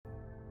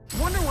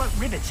Wonder what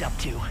Rivet's up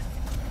to.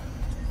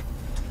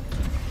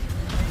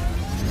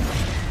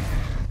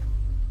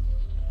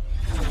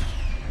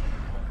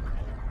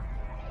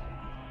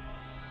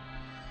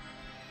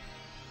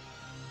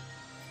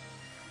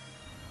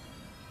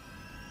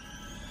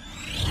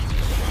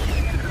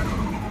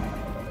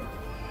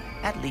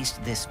 At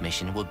least this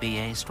mission will be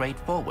a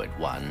straightforward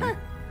one. Huh.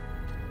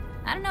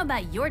 I don't know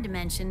about your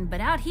dimension,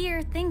 but out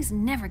here, things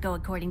never go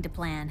according to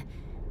plan.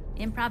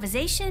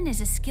 Improvisation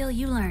is a skill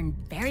you learn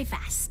very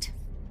fast.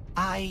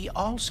 I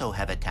also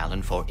have a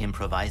talent for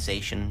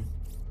improvisation.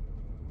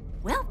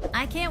 Well,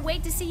 I can't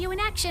wait to see you in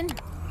action.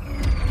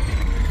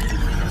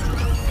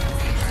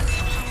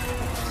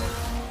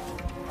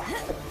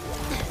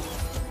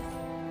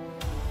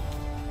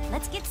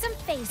 Let's get some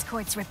phase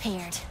courts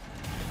repaired.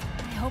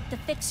 I hope the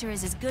fixer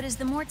is as good as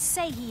the Morts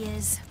say he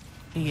is.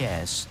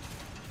 Yes,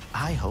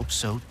 I hope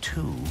so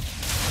too.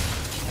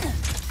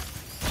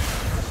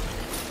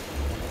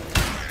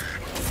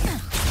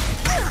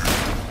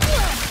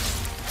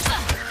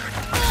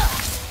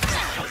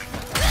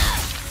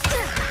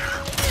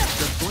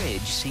 The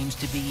bridge seems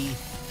to be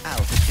out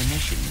of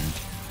commission.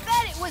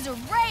 Bet it was a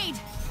raid!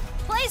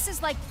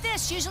 Places like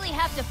this usually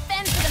have to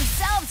fend for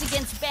themselves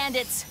against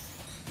bandits.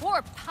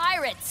 Or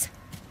pirates.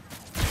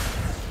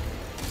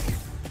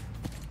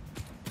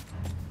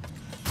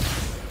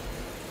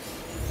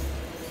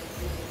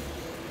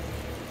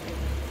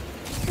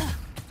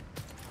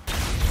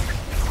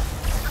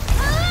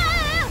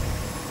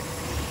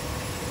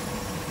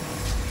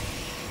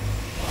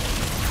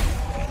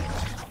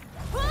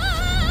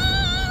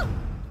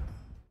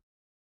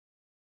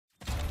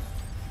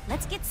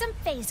 Let's get some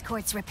phase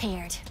courts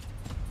repaired.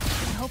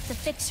 I hope the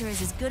fixer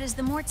is as good as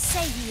the Morts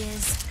say he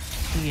is.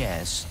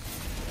 Yes,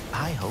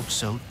 I hope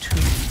so too.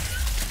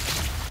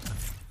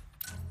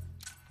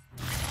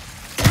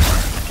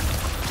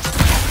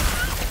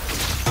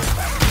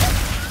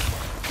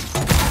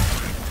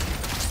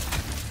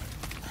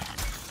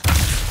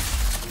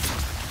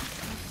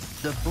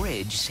 The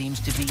bridge seems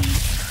to be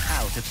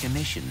out of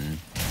commission.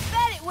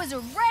 Bet it was a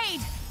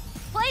raid!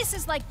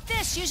 Places like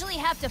this usually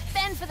have to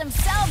fend for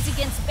themselves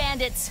against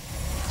bandits.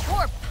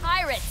 Or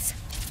pirates.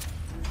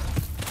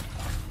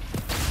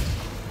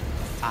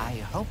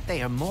 I hope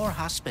they are more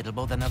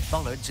hospitable than the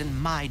bullards in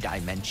my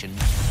dimension.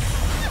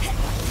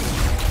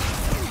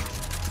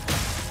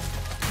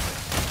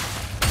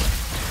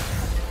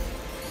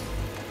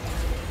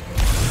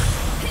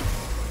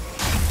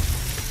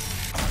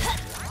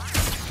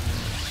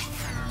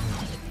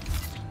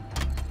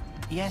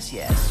 Yes,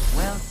 yes,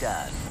 well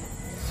done.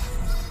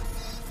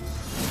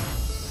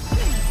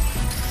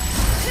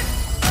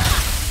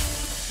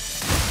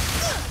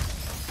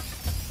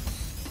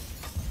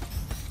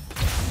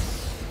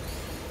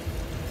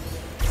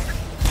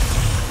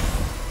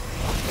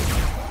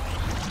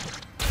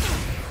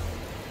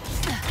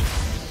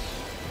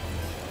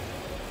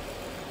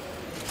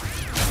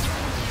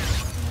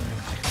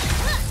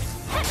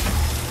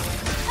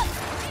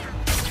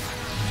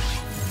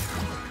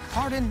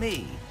 Pardon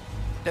me.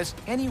 Does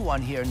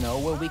anyone here know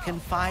where we can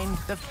find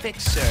the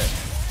fixer?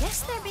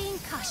 Guess they're being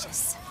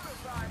cautious.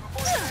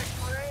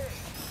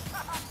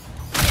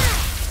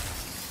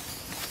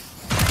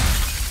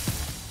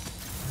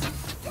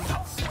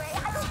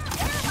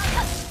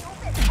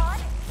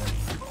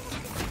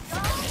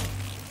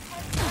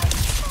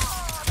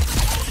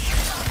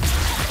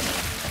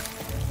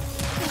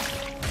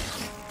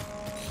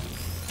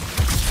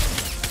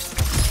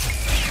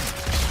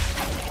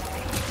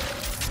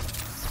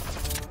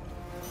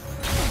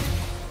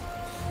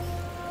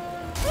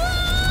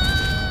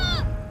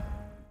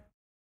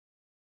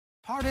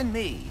 Pardon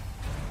me.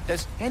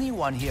 Does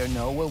anyone here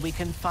know where we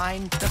can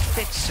find the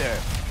fixer?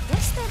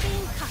 Guess they're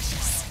being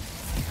cautious.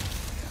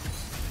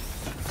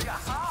 Yeah,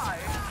 hi.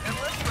 And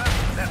let's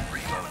wrap that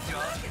reload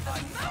gun.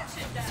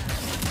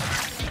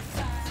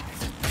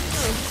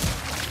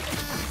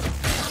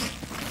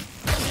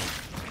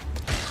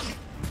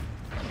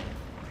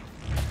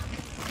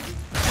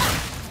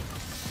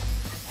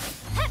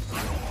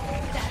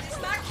 That is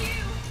my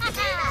cue. Be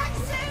back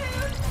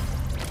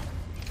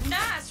soon.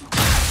 Nice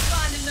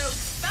finding those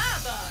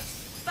 5 bucks.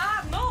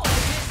 5 more,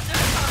 Mr.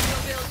 Cargo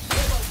build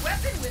you a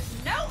weapon with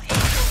no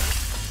equal.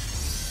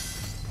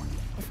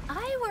 If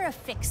I were a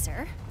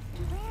fixer,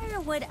 where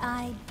would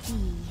I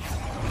be?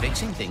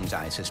 Fixing things,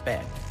 I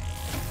suspect.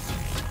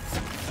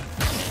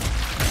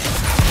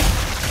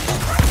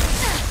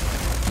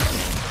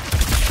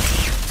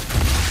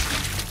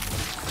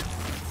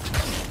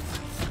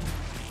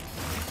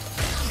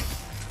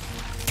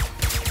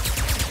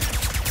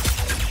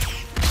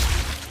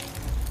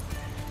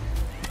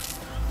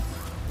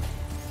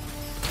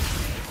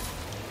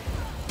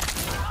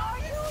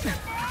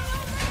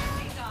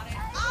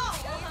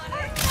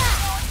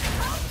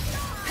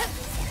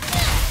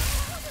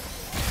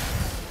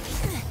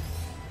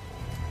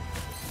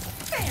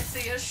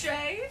 Fancy a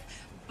shave?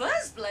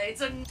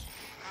 Buzzblades are...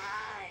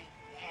 Ah,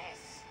 yes.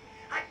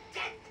 A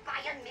death by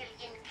a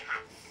million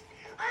cuts.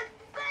 A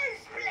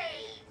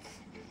buzzblade.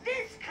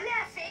 This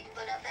classic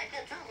but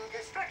effective tool of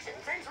destruction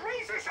sends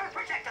razor-sharp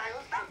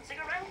projectiles bouncing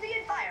around the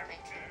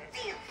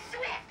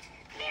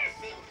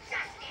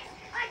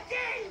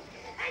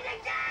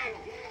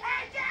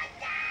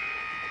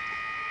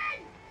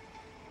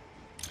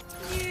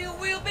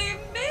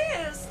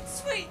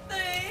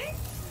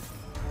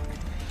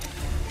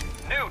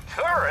new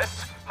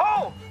tourists.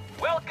 Oh,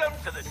 welcome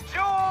to the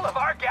jewel of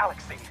our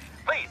galaxy.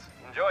 Please,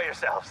 enjoy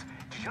yourselves.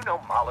 Did you know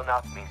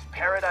Molinoff means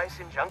paradise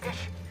in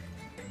Junkish?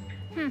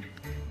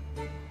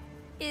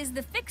 Is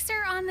the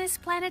Fixer on this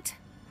planet?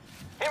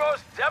 He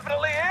most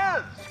definitely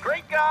is.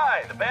 Great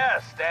guy, the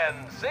best,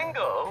 and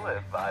single,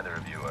 if either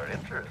of you are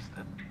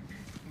interested.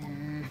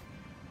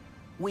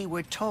 We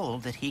were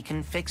told that he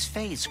can fix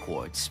phase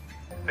quartz.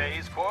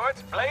 Phase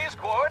quartz, blaze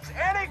quartz,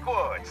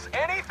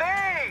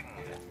 anything!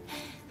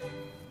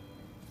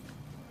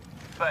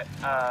 But,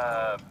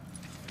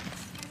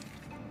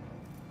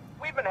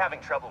 we've been having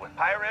trouble with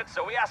pirates,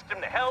 so we asked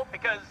him to help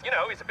because, you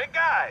know, he's a big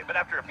guy. But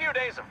after a few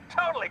days of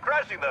totally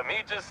crushing them,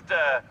 he just,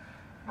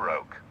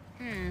 broke.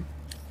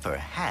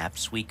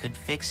 Perhaps we could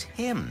fix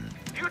him.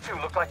 You two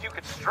look like you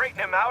could straighten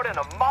him out in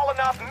a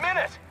Molinoff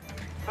minute.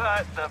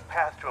 But the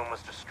path to him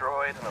was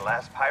destroyed in the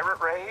last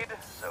pirate raid,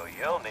 so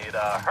you'll need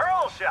a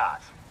hurl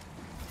shot.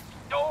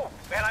 Oh,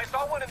 and I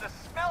saw one in the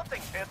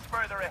smelting pits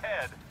further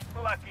ahead.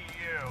 Lucky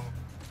you.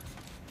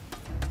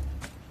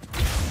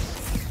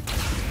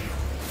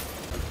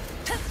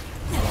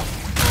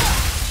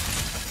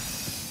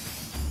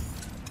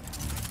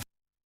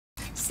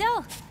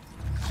 So,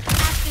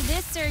 after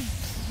this, are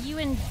you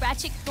and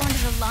Ratchet going to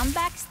the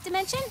Lombax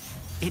dimension?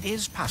 It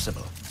is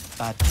possible,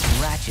 but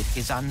Ratchet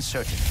is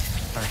uncertain.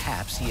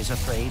 Perhaps he is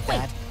afraid Wait,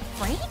 that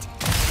afraid?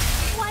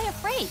 Why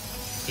afraid?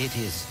 it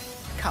is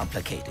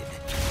complicated.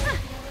 Huh.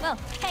 Well,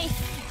 hey,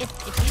 if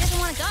he doesn't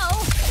want to go,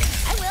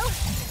 I will.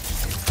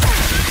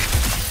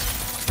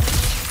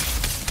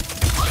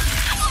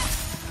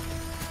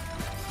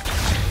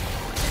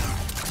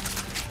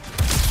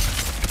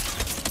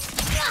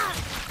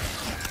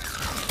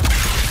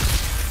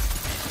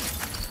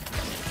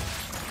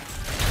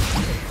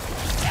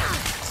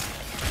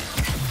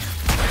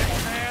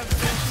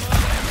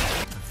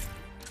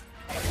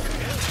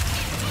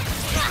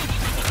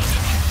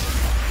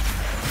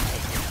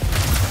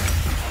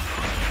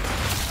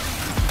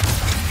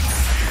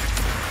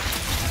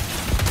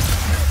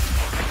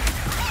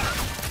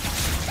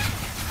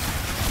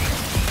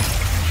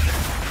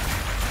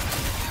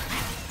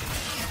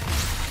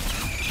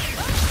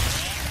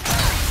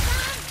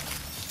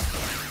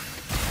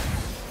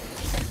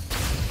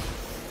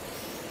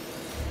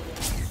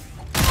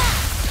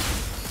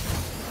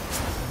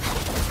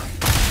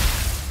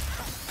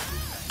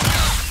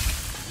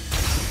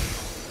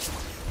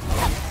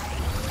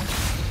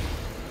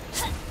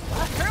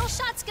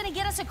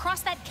 Get us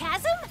across that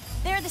chasm?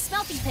 There are the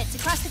smelting pits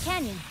across the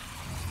canyon.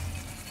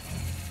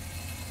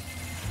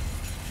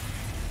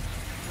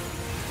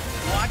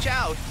 Watch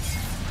out!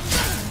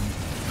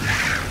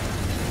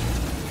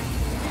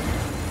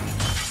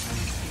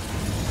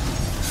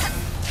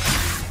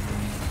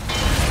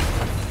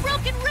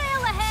 Broken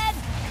rail ahead!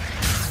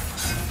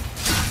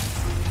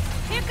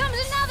 Here comes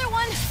another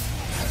one!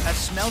 A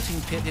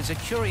smelting pit is a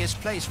curious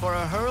place for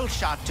a hurl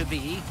shot to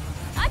be.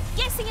 I'm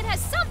guessing it has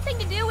something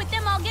to do with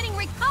them all getting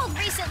recalled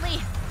recently.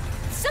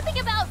 Something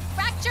about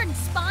fractured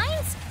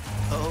spines?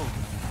 Oh,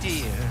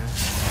 dear.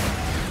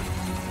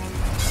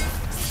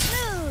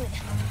 Smooth.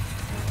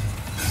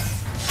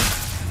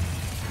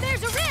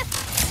 There's a rift!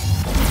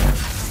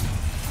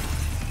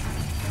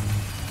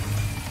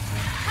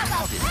 How How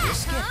about did that,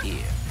 this get huh?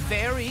 here?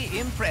 Very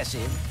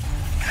impressive.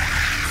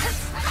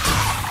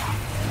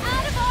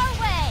 Out of our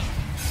way!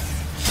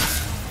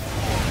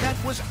 That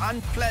was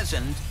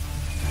unpleasant.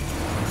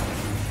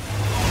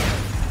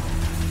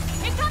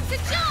 Here comes the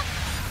jump!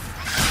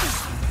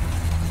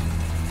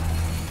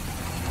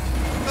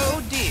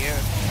 Oh dear.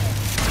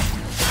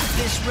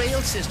 This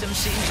rail system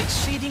seems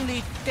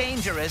exceedingly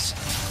dangerous.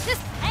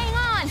 Just hang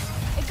on!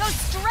 It goes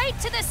straight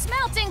to the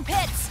smelting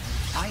pits!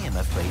 I am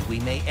afraid we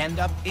may end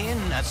up in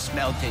a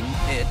smelting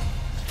pit.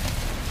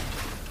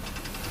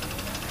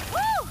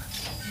 Woo!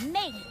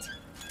 Made it!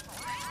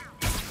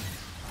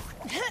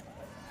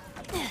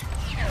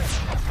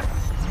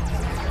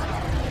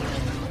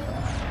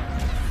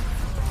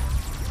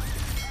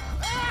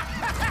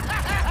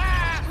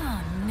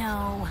 Oh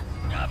no.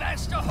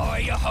 Avast ahoy,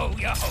 yo-ho,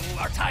 yo-ho,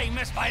 our time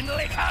has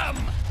finally come!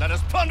 Let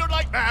us plunder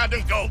like mad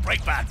and go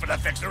break bad, for the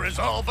Fixer is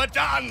all but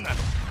done!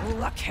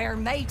 Look here,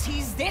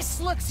 mateys, this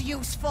looks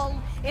useful.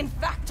 In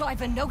fact,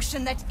 I've a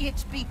notion that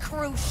it be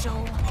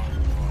crucial.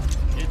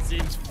 It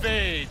seems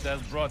fate has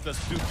brought us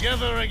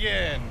together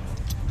again,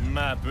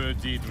 ma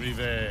petite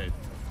rivette.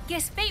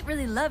 Guess fate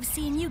really loves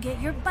seeing you get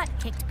your butt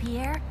kicked,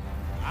 Pierre.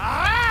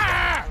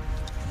 Ah!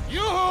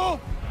 Yoo-hoo!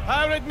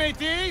 Pirate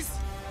mateys,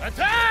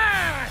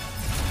 attack!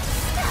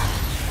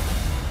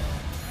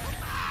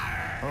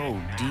 Oh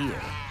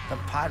dear. The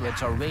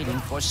pirates are raiding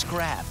for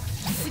scrap.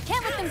 We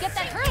can't let them get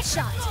that hurl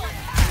shot.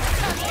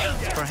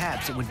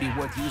 Perhaps it would be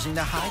worth using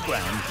the high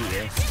ground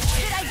here.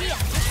 Good idea.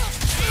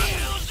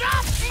 Shields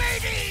up,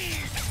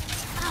 mateys!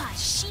 Ah,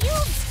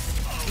 shields?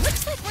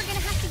 Looks like we're gonna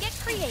have to get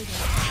creative.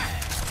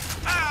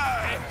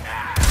 Our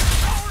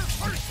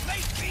first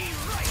mate be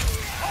right!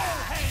 All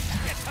hands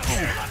get to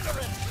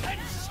plundering and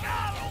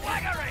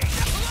scalawaggering!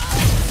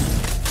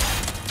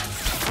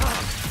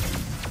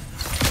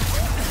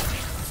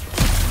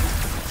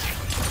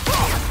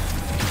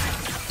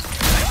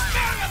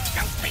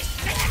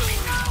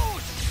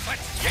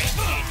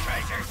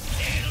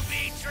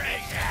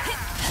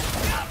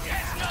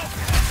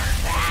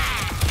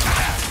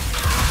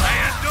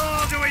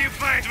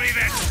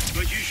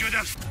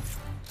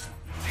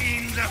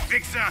 seen the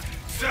Fixer.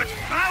 Such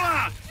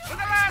power for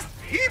the last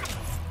heap.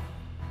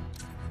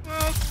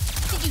 Well,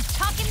 Did you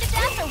talk him to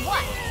death or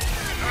what?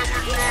 I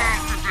would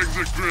love to take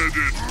the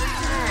credit.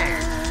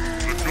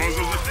 Because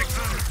of the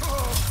Fixer.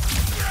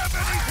 Grab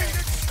everything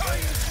that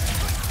shines.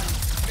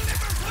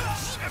 Glimmers and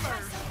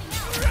shimmers.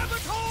 Grab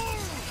it all.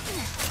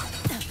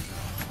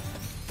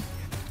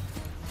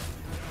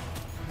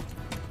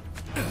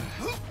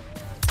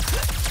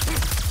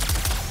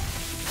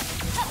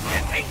 You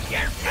think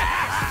you're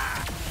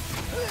fast?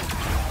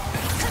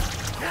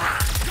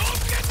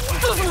 Don't get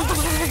wet.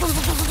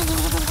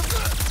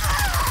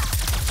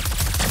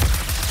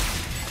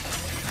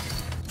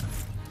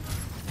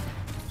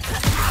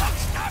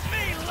 Stop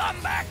me,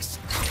 lumbax!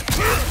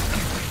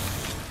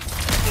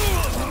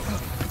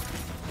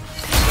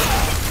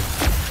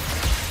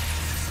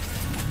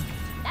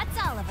 That's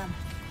all of them.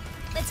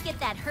 Let's get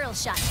that hurl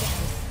shot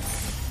down.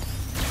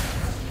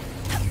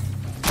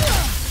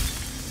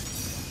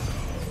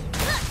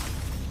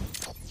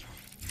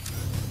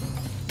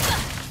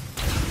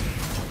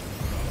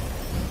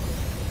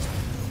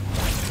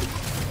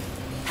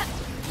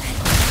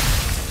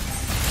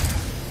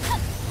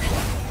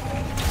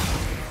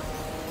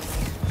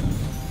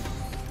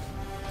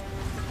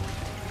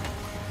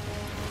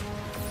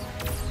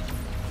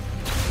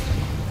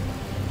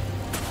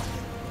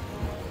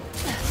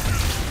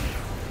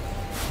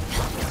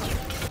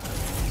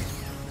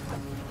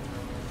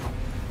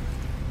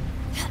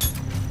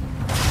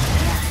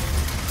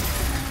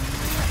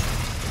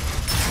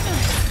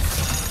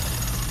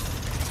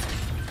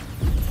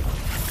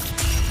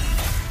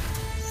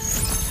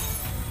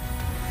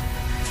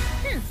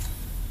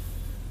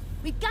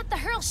 We've got the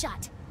hurl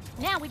shot.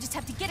 Now we just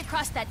have to get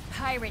across that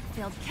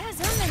pirate-filled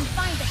chasm and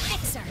find the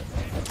Fixer.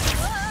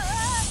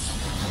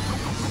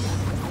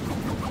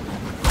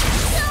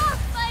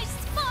 My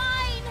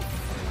spine!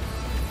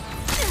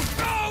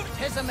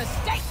 Tis a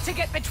mistake to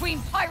get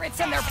between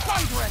pirates and their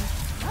plundering.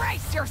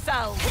 Brace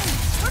yourselves!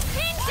 We're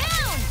pinned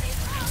down!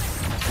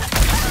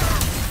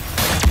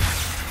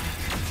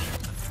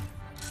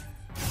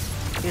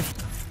 If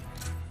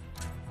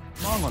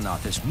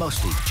Mongonoth is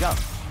mostly junk,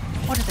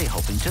 what are they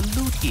hoping to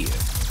loot here?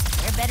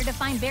 Where better to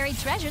find buried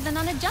treasure than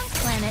on a junk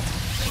planet?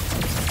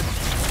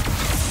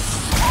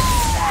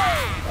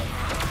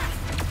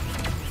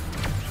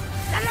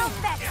 The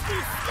Lumbex be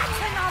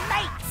slitting our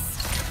mates!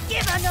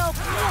 Give her no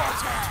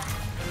quarter!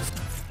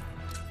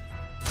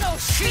 So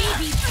she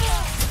be...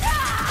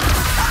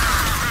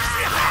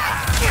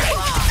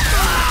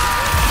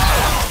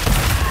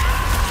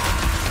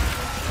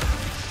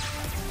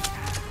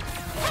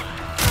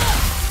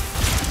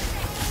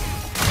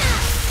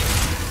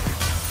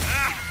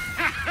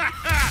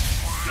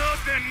 So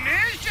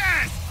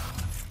tenacious!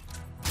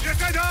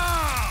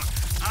 J'adore!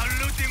 Our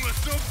looting was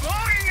so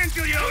boring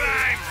until you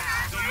arrived!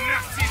 So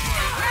merci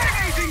for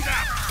revving things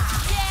up!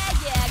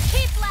 Yeah,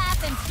 keep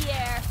laughing,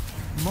 Pierre.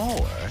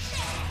 More?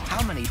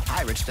 How many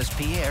pirates does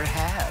Pierre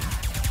have?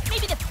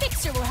 Maybe the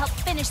Fixer will help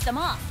finish them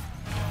off.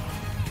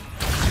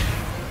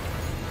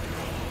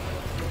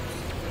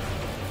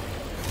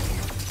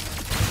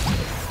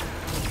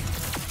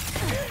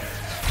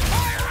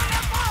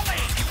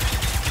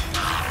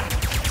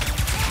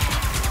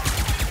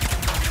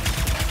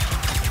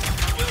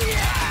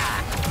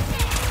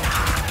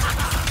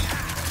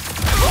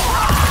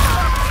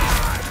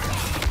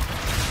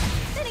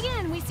 Then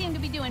again, we seem to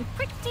be doing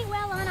pretty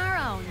well on our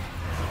own.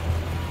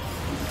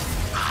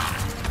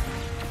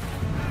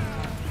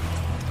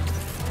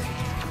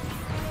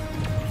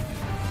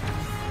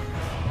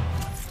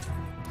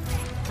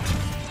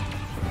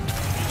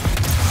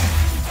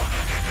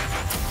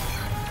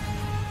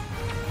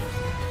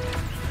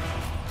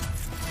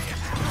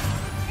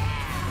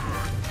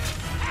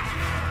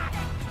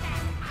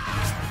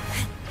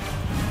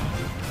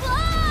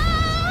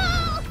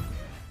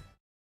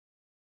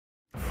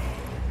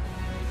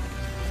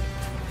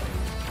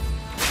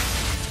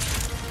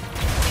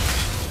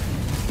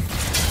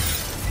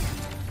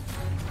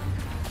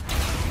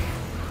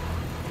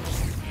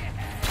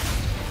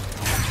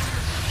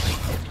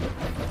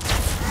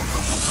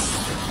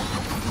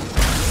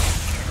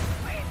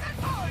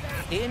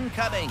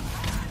 Incoming!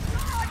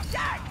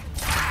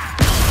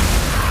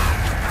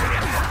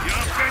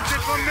 Your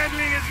friendship for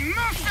meddling is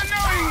most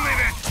annoying with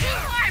it!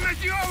 Why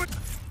must you always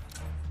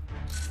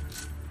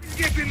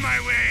get in my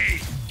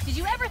way? Did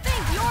you ever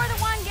think you're the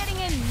one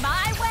getting in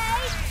my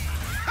way?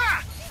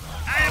 Ha!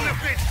 I am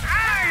afraid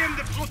I am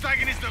the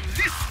protagonist of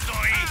this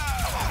story!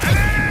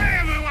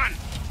 Hello, everyone!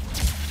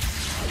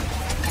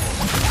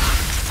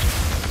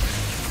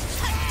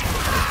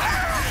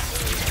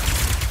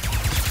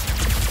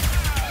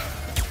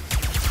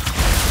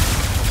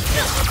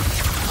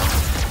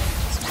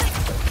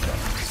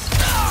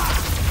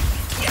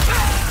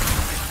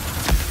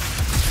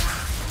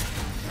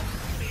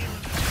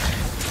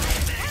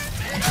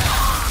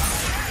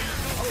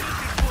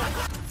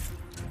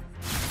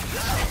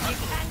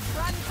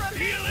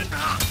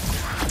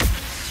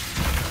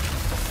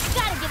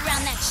 Gotta get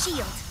around that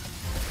shield.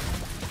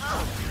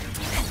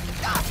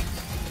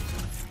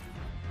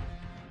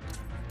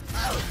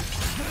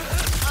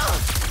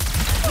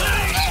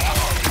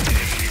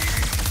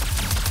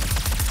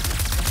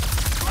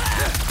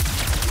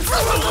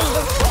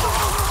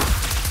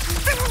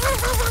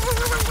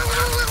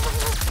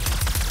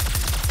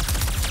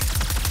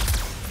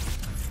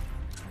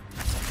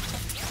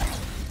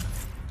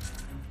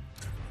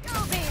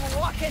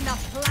 in the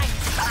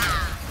planks.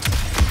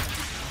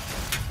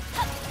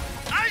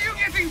 Are you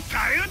getting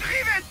tired,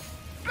 Rivet?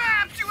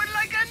 Perhaps you would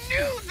like a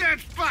new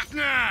death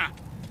partner!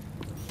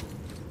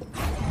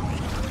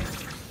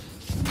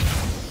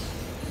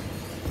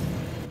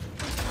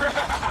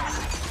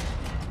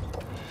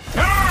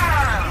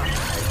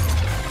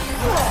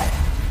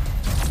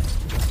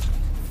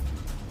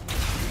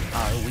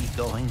 Are we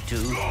going to,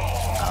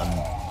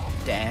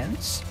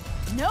 dance?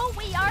 No,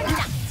 we are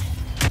not.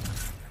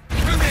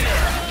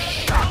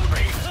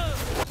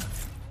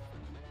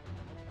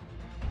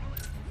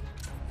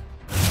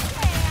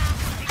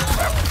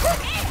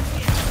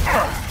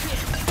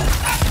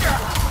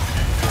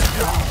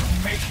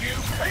 Make you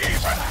pay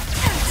for that!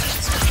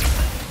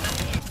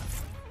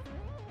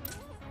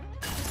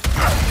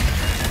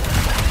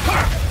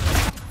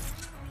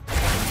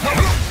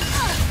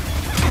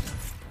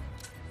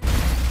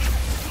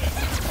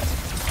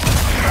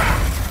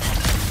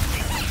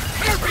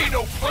 There be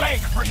no plague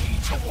for ye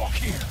to walk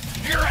here.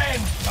 Your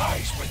end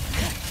lies with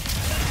me.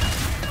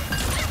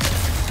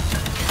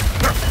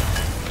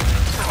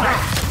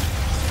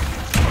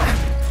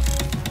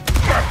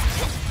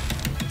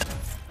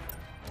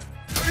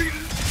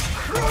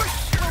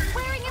 We're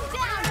wearing him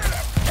down.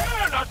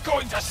 You're not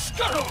going to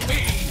scuttle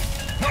me!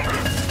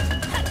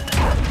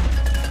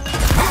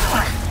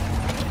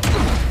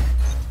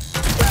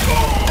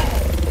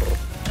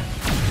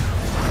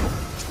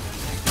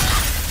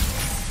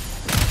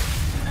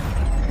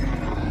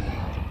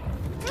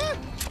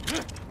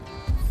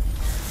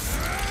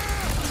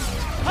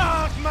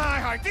 Halt my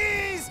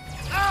hearties!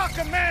 Our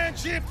command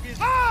ship is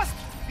lost!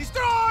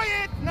 Destroy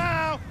it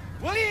now!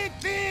 Will it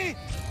be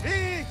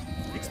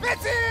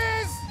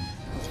expenses?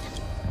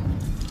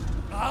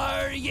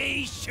 Are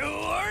ye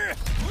sure?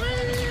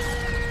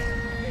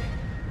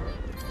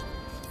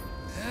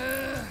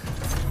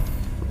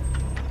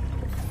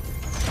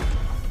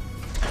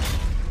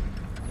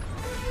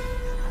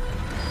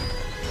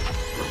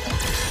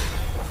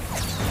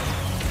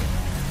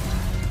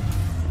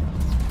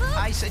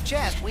 I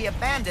suggest we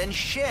abandon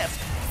ship.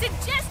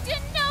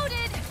 Suggestion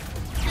noted.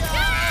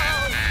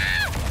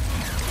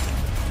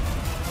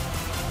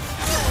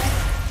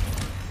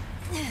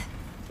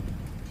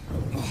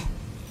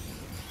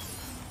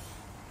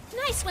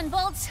 Nice one,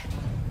 Bolts.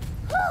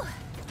 Whew.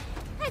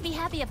 I'd be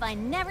happy if I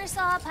never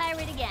saw a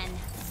pirate again.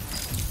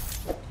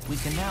 We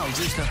can now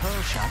use the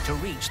hurl shot to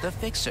reach the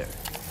fixer.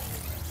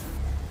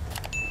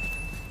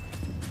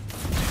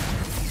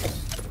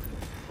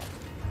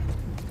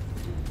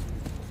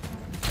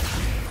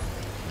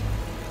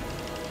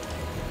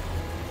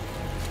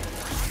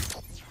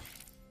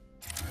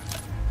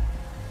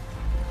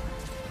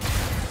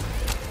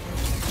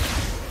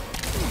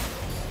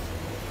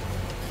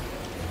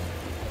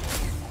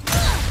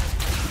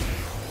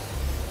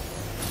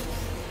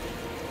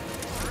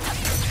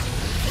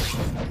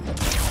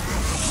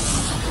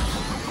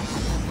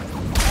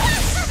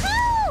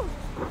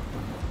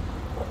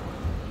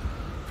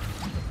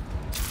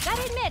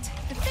 Gotta admit,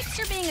 the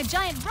fixer being a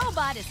giant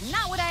robot is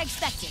not what I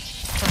expected.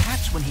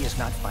 Perhaps when he is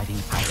not fighting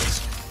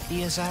pirates,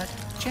 he is a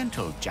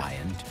gentle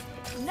giant.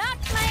 Not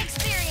my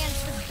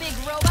experience with big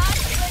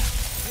robots,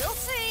 but we'll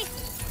see.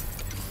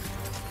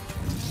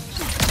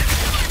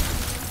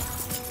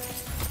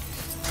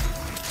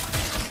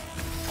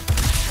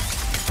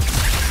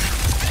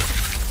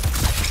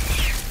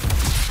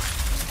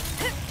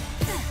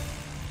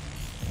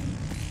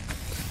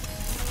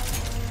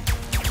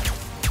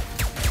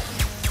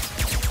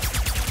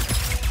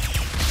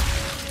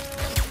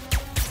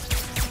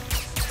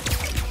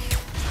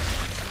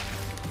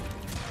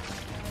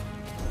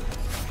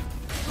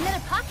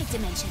 Another pocket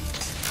dimension.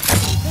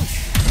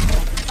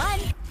 Fun.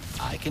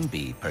 I can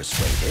be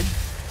persuaded.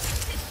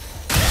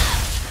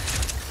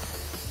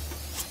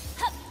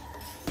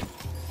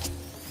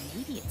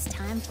 Maybe it's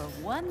time for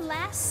one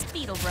last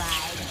speedle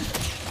ride.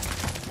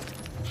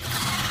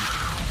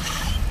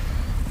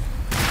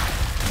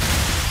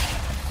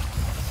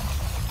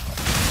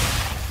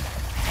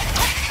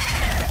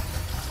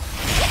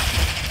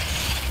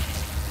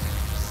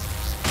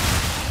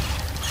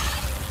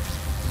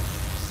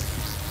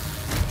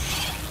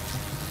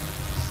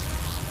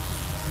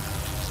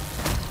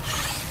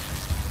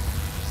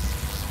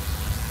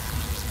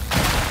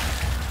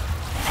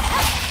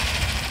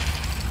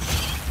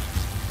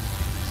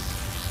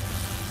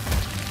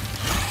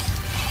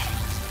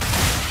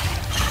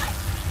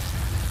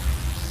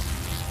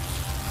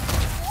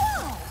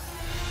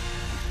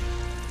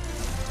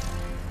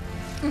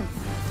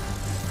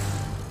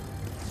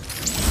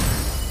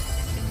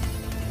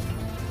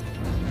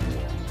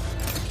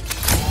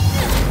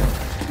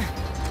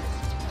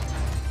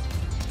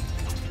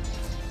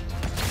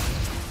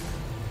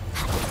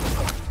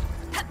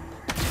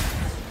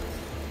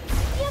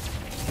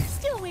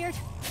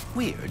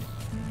 Weird,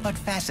 but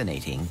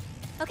fascinating.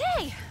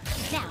 Okay,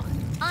 now,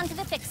 on to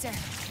the fixer.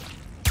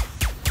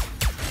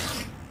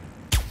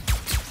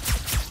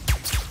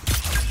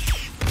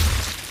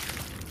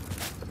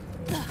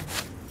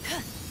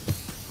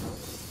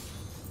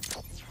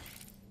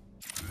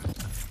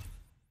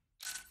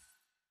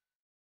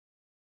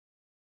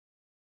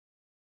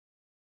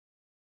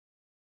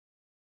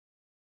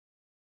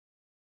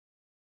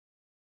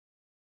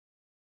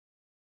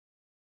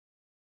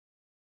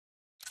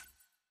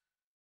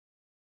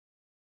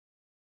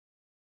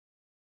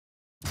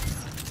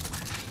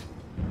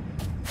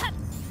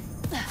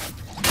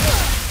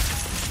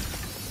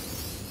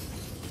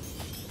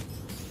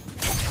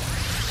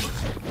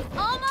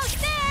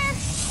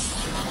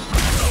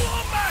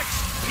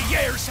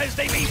 there says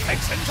they be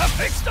fixin' to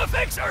fix the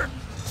fixer!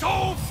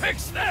 So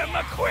fix them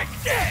a quick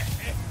death!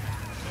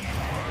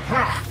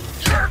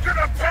 You're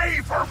gonna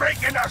pay for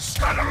making us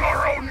scuttle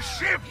our own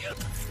ship!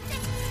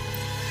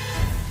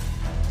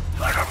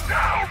 Let them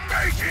down,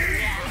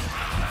 matey!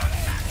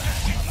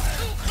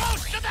 Too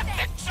close to the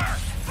fixer!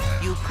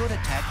 You could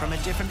attack from a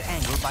different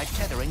angle by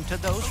tethering to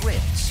those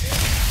rifts.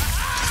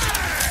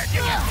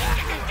 Get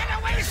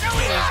away so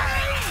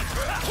easily!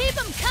 Keep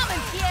them coming,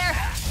 Pierre!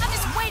 I'm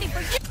just waiting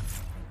for you to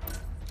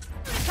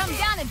come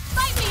down and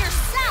fight me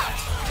yourself!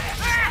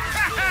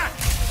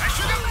 I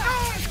should have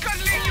known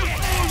scuttling you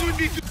fools would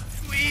be too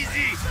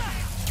easy!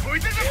 For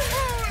it is the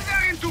fools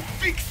that are into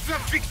fixer!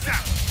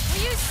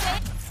 Were you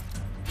saying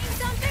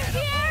something,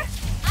 Pierre?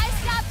 I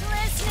stopped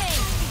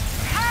listening!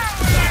 How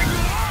will I go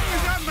on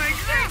without my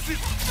glasses?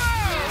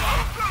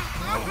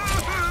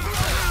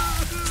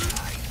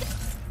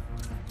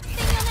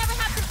 Then you'll never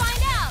have to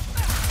find out!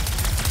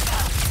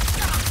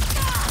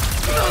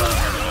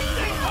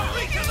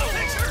 Kill the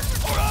fixer,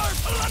 or our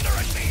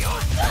plundering me!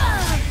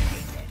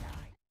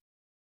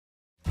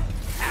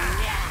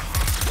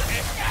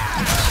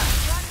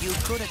 You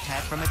could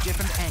attack from a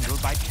different angle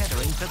by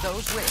tethering to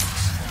those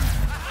rifts.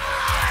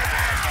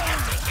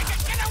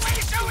 Get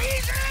away so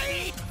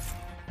easily!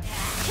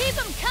 Keep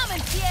them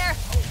coming, Pierre!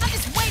 I'm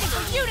just waiting for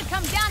you to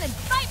come down and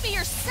fight me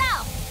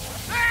yourself!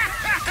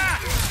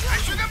 I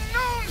should have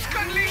known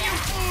scuttling you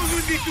fools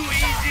would be too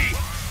easy!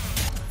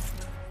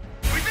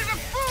 It is the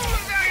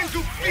fools that are into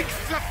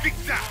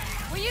fixer!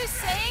 Were you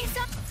saying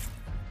something,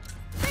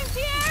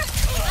 Pierre?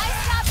 I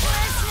stopped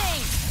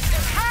listening!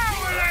 How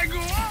will I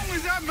go on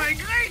without my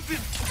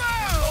greatest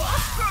foe?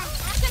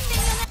 Good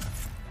thing you'll never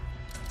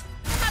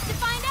have to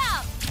find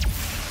out!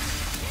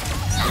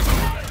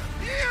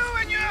 You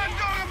and your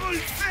adorable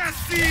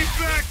sassy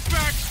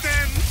backpack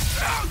then!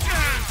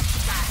 Soldiers!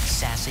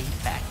 Sassy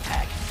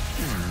backpack.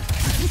 You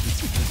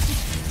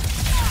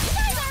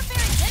guys aren't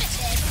very good at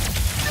this!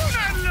 Do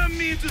not lump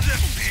me into the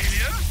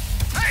failure!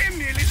 I am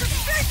merely the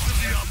face of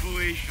the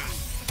operation!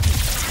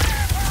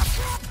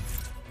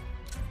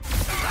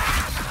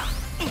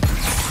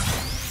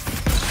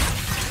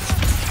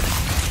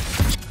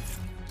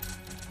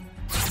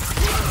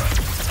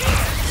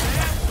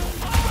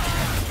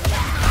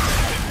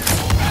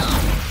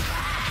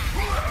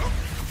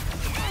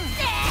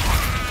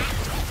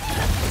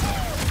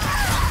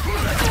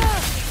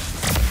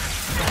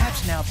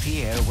 Perhaps now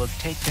Pierre will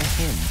take the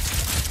hint.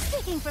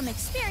 Speaking from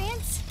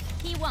experience,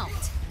 he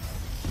won't.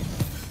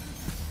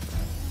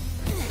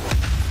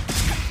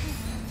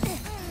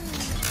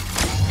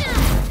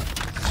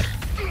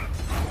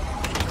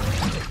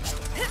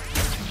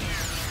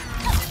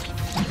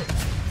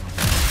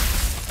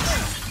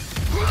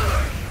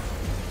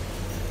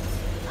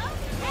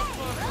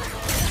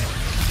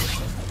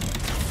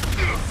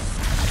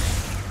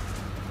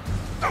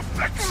 The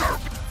fixer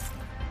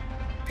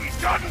be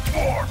done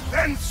for,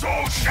 and so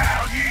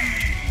shall ye!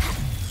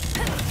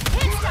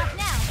 Can't stop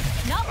now!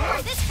 Not when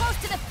we're this close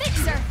to the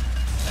fixer!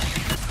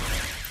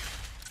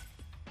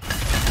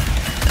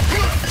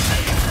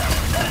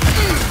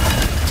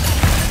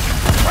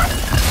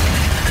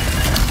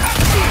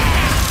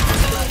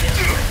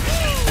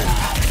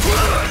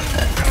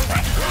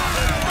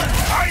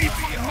 I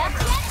be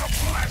honored to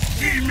bless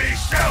ye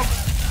myself!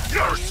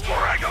 Your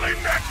scraggly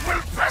neck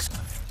will pester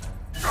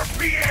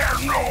Pierre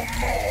no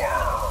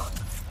more!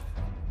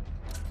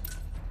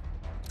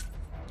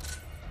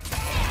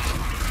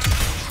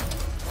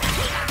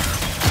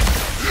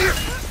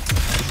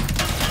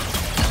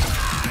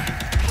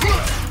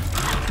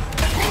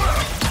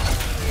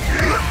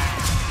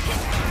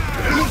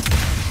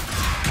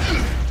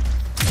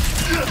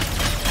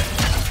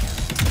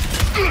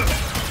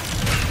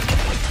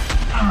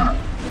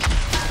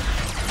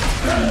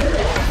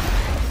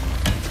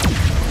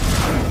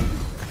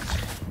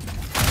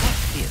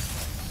 If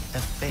the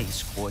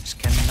phase quartz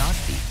cannot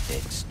be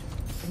fixed?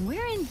 Then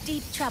we're in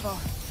deep trouble.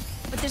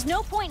 But there's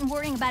no point in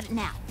worrying about it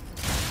now.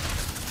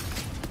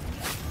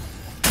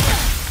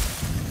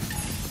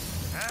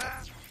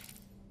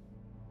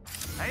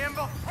 I am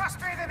both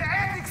frustrated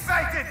and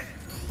excited!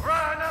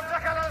 Run,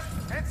 obstacles,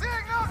 and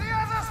signal the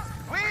others!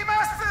 We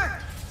must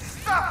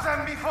stop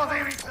them before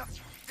they reach the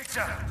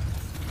picture!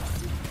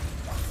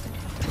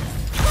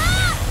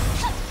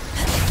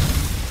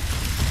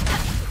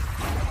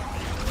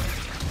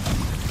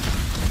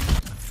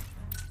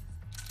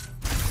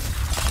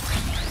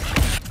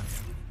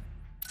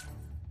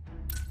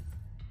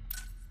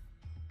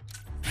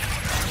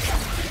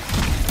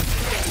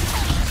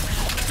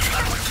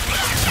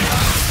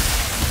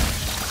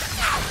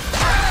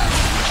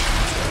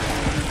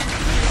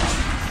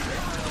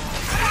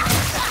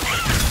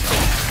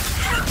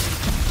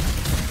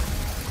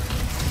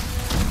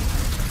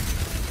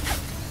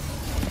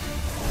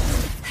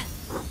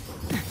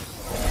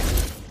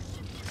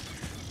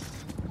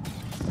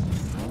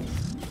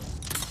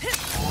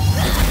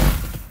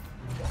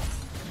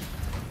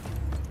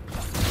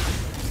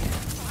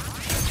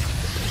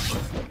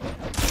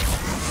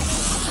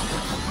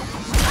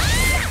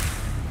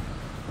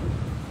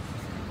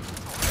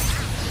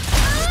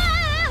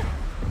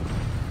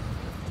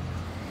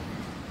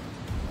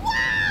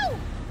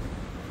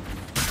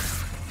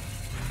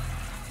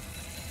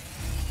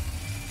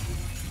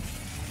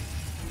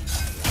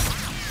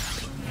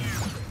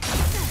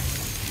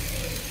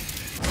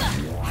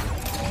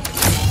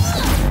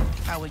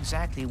 How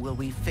exactly will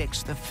we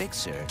fix the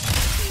fixer?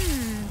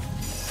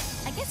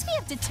 I guess we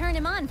have to turn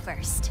him on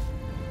first.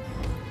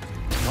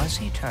 Was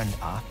he turned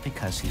off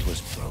because he was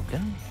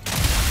broken?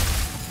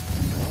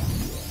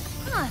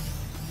 Huh.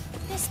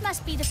 This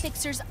must be the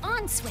fixer's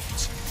on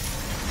switch.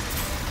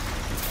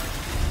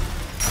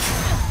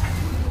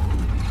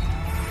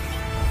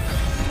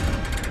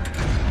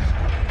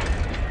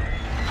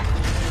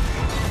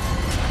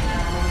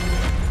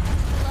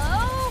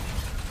 Hello?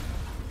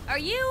 Are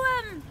you,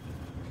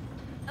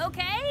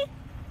 okay?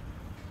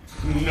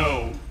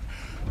 No.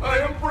 I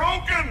am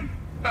broken,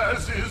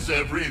 as is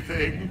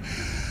everything.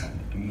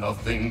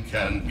 Nothing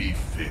can be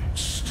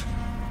fixed.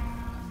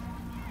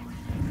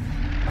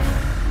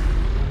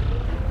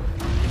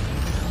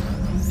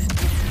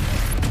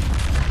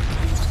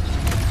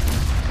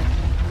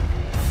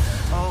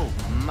 Oh,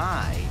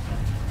 my.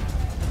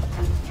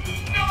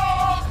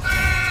 Nothing!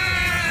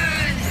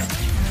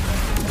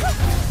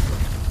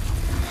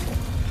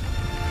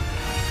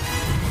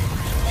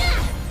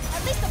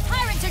 At least the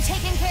pirates are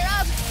taken care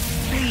of.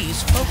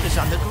 Please focus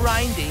on the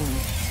grinding.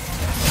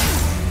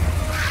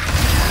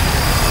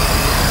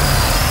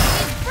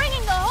 He's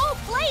bringing the whole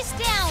place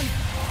down.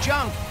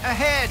 Junk,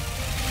 ahead!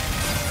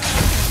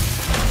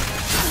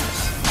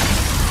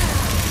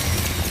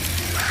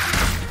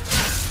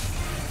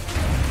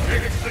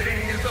 Fixing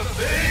is a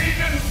vague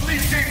and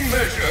fleeting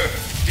measure.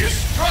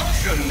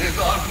 Destruction is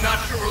our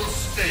natural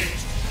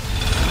state.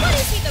 What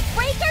is he, the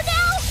breaker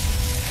now?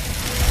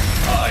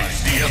 I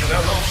see a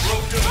fellow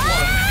broken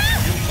one.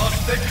 You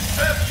must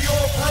accept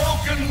your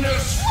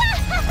brokenness.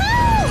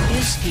 Wahoo!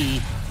 Is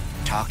he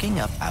talking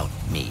about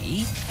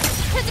me?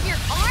 Because of your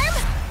arm?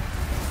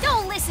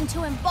 Don't listen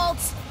to him,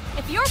 Bolts.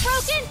 If you're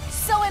broken,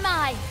 so am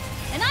I.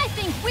 And I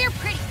think we're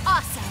pretty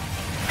awesome.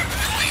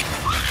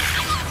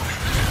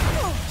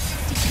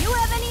 Do you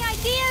have any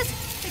ideas?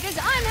 Because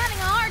I'm having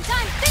a hard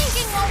time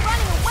thinking while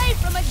running away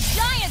from a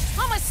giant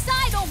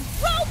homicidal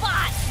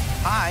robot!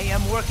 I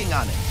am working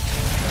on it.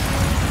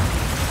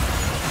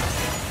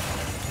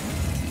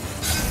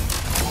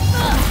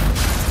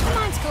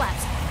 Mine's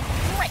collapsed.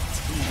 Great.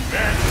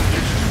 And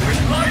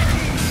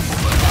enlightened.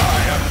 I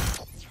am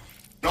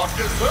not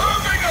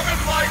deserving of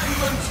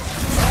enlightenment.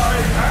 I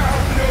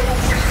have no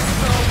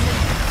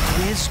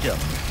wisdom. Wisdom.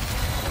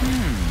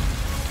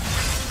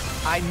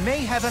 I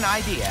may have an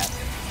idea.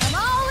 I'm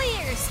all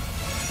ears.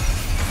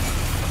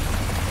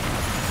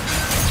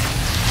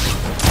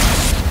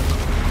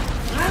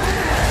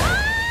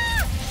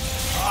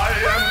 I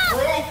am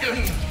broken.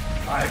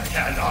 I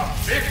cannot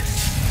fix.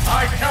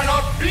 I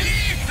cannot be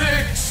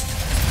fixed.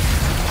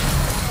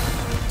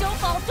 Don't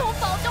fall, don't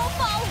fall, don't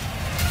fall!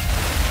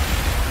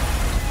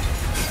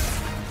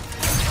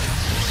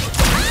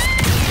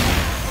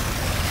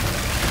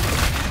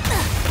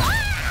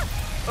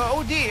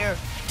 Oh, dear.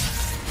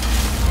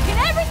 Can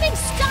everything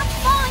stop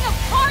falling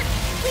apart,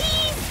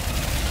 please?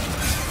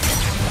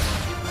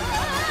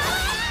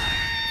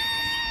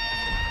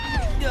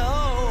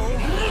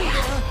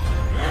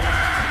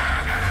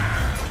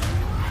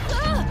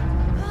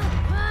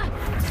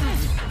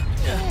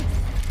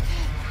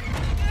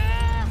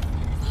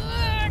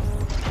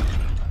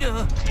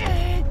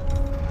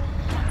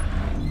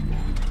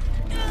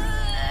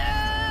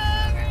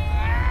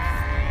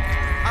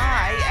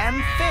 I am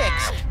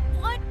fixed.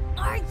 What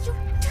are you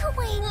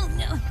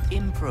doing?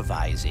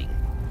 Improvising.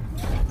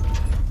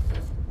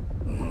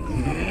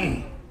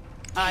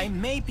 I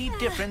may be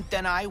different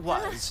than I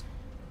was,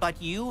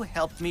 but you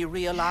helped me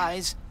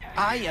realize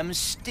I am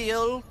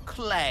still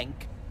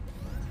Clank.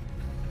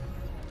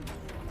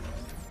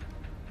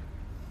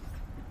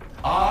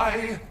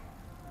 I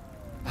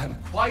am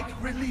quite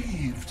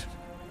relieved.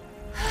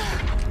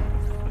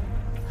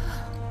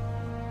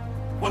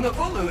 When the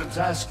Bullards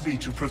asked me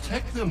to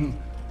protect them,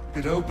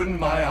 it opened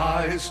my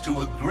eyes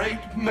to a great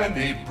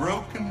many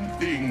broken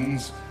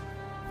things.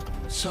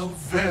 So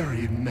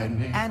very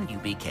many. And you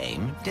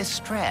became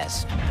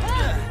distressed.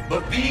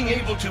 But being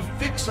able to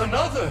fix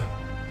another,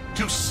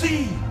 to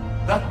see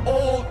that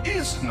all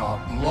is not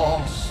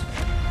lost.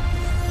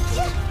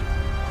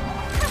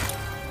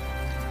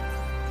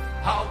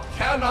 How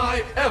can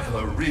I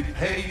ever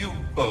repay you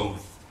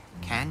both?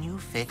 Can you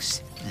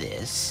fix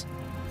this?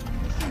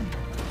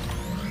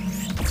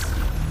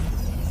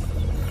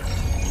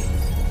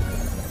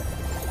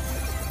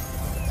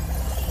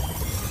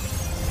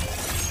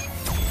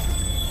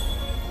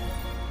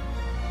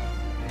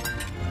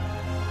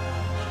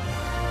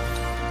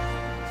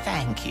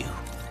 Thank you.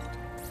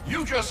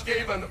 You just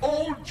gave an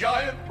old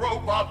giant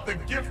robot the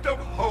gift of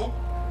hope.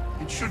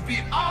 It should be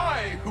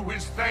I who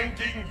is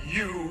thanking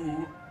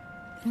you.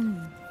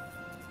 Phew.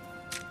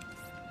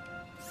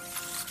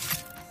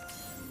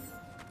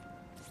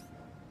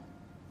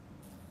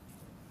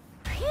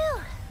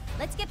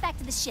 Let's get back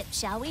to the ship,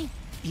 shall we?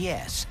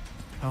 Yes.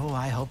 Oh,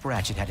 I hope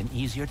Ratchet had an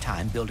easier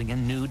time building a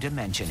new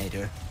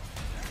Dimensionator.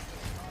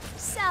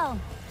 So,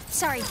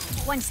 sorry,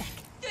 one sec.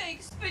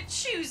 Thanks for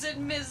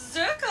choosing Miss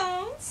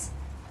Zircons.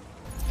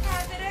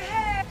 Happy to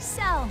have.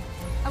 So,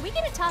 are we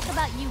gonna talk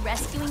about you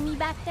rescuing me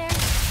back there?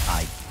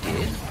 I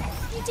did?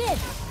 You did.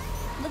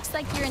 Looks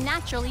like you're a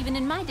natural even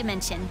in my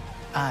dimension.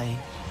 I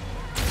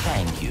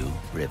thank you,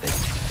 Rivet.